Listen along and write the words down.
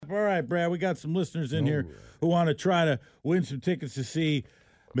All right, Brad, we got some listeners in here who want to try to win some tickets to see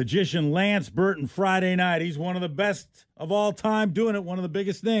magician Lance Burton Friday night. He's one of the best of all time doing it, one of the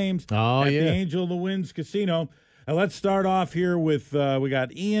biggest names at the Angel of the Winds Casino. Let's start off here with we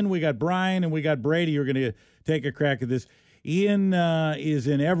got Ian, we got Brian, and we got Brady. You're going to take a crack at this. Ian is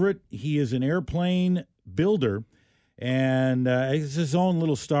in Everett. He is an airplane builder, and it's his own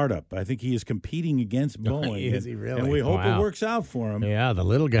little startup. I think he is competing against Boeing. Is he really? And we hope it works out for him. Yeah, the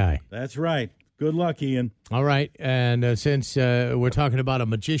little guy. That's right. Good luck, Ian. All right, and since we're talking about a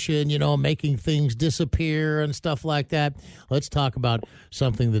magician, making things disappear and stuff like that, let's talk about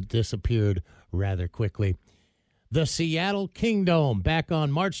something that disappeared rather quickly. The Seattle Kingdome, back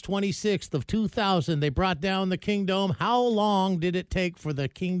on March 26th of 2000, they brought down the Kingdome. How long did it take for the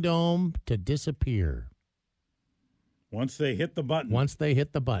Kingdome to disappear? Once they hit the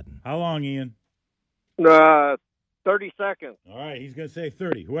button. How long, Ian? 30 seconds. All right, he's going to say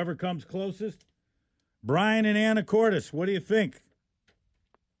 30. Whoever comes closest. Brian and Anacortes, what do you think?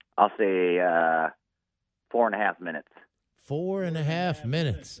 I'll say 4.5 minutes. 4.5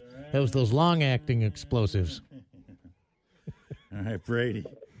 minutes. That was those long-acting explosives. All right, Brady.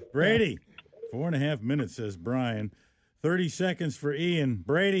 4.5 minutes, says Brian. 30 seconds for Ian.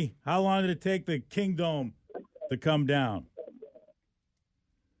 Brady, how long did it take the Kingdome to come down?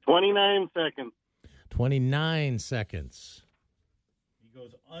 29 seconds. 29 seconds. He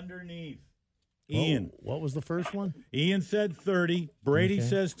goes underneath. Ian. What was the first one? Ian said 30. Brady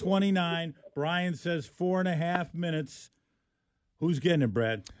says 29. Brian says 4.5 minutes. Who's getting it,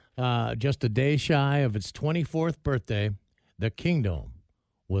 Brad? Just a day shy of its 24th birthday, the Kingdome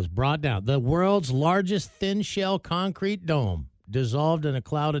was brought down. The world's largest thin-shell concrete dome dissolved in a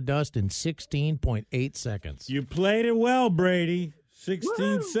cloud of dust in 16.8 seconds. You played it well, Brady.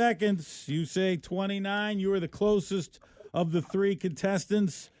 16 seconds. You say 29. You were the closest of the three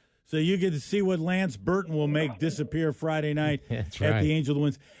contestants. So you get to see what Lance Burton will make disappear Friday night at the Angel of the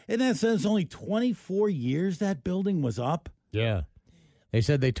Winds. And that says only 24 years that building was up? Yeah. They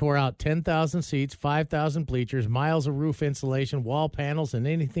said they tore out 10,000 seats, 5,000 bleachers, miles of roof insulation, wall panels, and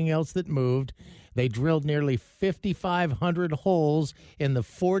anything else that moved. They drilled nearly 5,500 holes in the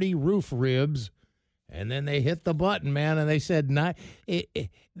 40 roof ribs, and then they hit the button, man. And they said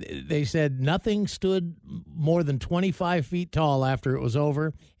nothing stood more than 25 feet tall after it was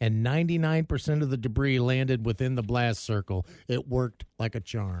over, and 99% of the debris landed within the blast circle. It worked like a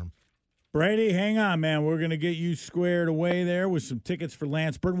charm. Brady, hang on, man. We're going to get you squared away there with some tickets for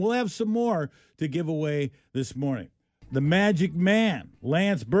Lance Burton. We'll have some more to give away this morning. The Magic Man,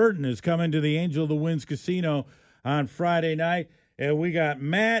 Lance Burton, is coming to the Angel of the Winds Casino on Friday night. And we got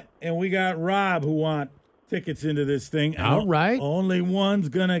Matt and we got Rob who want tickets into this thing. All right. Only one's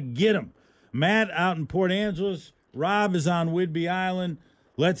going to get them. Matt out in Port Angeles. Rob is on Whidbey Island.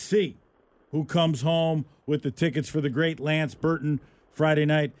 Let's see who comes home with the tickets for the great Lance Burton Friday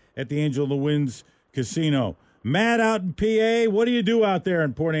night at the Angel of the Winds Casino. Matt out in PA, what do you do out there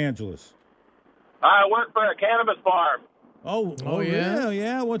in Port Angeles? I work for a cannabis farm. Oh yeah?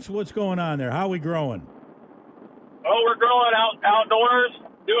 Yeah. What's going on there? How are we growing? Oh, we're growing outdoors,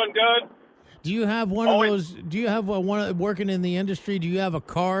 doing good. Do you have one of those? Do you have one working in the industry? Do you have a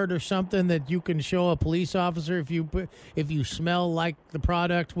card or something that you can show a police officer if you smell like the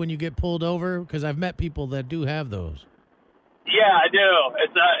product when you get pulled over? Because I've met people that do have those. Yeah, I do.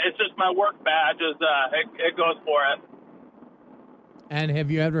 It's just my work badge. It goes for it. And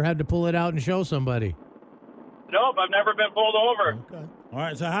have you ever had to pull it out and show somebody? Nope, I've never been pulled over. Okay. All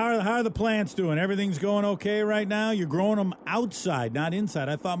right, so how are the plants doing? Everything's going okay right now? You're growing them outside, not inside.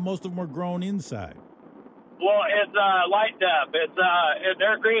 I thought most of them were grown inside. Well, it's light depth.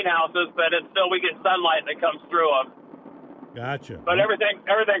 They're greenhouses, but it's still we get sunlight that comes through them. Gotcha. But everything's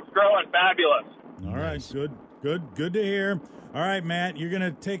growing fabulous. All right, nice. Good to hear. All right, Matt, you're going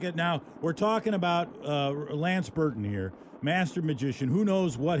to take it now. We're talking about Lance Burton here, master magician. Who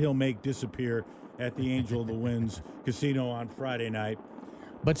knows what he'll make disappear at the Angel of the Winds Casino on Friday night.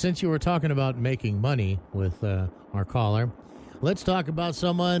 But since you were talking about making money with our caller, let's talk about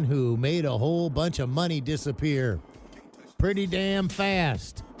someone who made a whole bunch of money disappear pretty damn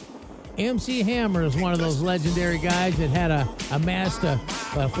fast. MC Hammer is one of those legendary guys that had amassed a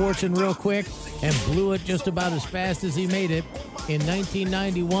fortune real quick and blew it just about as fast as he made it. In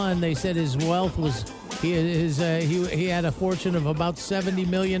 1991, they said his wealth was he had a fortune of about $70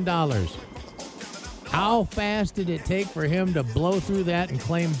 million. How fast did it take for him to blow through that and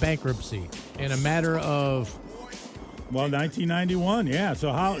claim bankruptcy in a matter of? Well, 1991, yeah.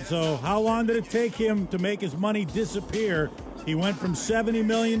 So how long did it take him to make his money disappear? He went from $70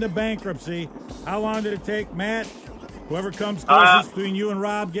 million to bankruptcy. How long did it take, Matt? Whoever comes closest between you and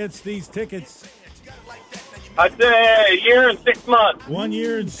Rob gets these tickets. I'd say a year and 6 months. 1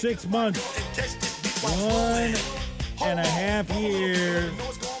 year and 6 months. 1.5 years.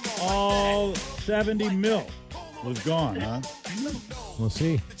 All 70 mil was gone, huh? We'll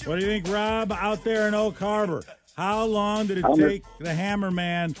see. What do you think, Rob, out there in Oak Harbor? How long did it take the Hammer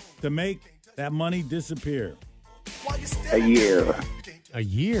Man to make that money disappear? A year. A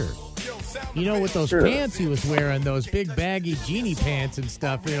year? You know, with those pants he was wearing, those big baggy genie pants and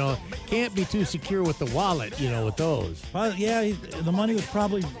stuff, can't be too secure with the wallet, with those. Well, yeah, the money was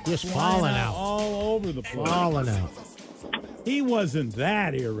probably just falling out all over the place. Falling out. He wasn't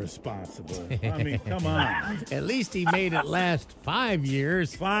that irresponsible. I mean, come on. At least he made it last 5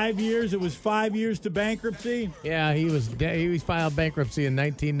 years. 5 years? It was 5 years to bankruptcy? Yeah, he filed bankruptcy in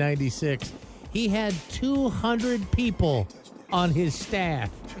 1996. He had 200 people on his staff.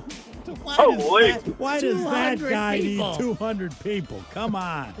 Why does that guy need 200 people? Come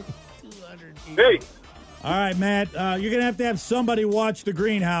on. 200 people. Hey. All right, Matt, you're going to have somebody watch the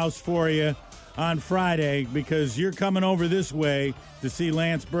greenhouse for you on Friday because you're coming over this way to see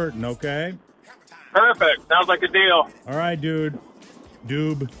Lance Burton, okay? Perfect. Sounds like a deal. All right, dude.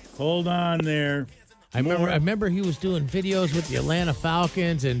 Doob, hold on there. I remember he was doing videos with the Atlanta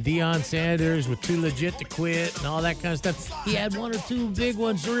Falcons and Deion Sanders with Too Legit to Quit and all that kind of stuff. He had one or two big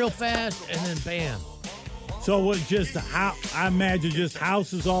ones real fast, and then bam. So I imagine just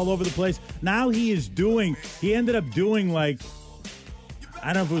houses all over the place. Now he ended up doing like,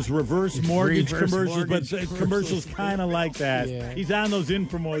 I don't know if it was reverse mortgage commercials, but commercials kind of like that. Yeah. He's on those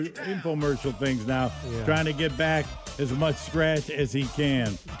infomercial things now, trying to get back as much scratch as he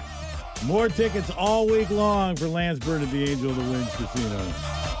can. More tickets all week long for Lance Burton at the Angel of the Winds Casino.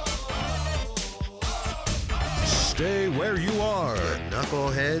 Stay where you are.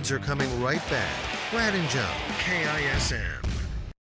 Knuckleheads are coming right back. Brad and Joe, KISM.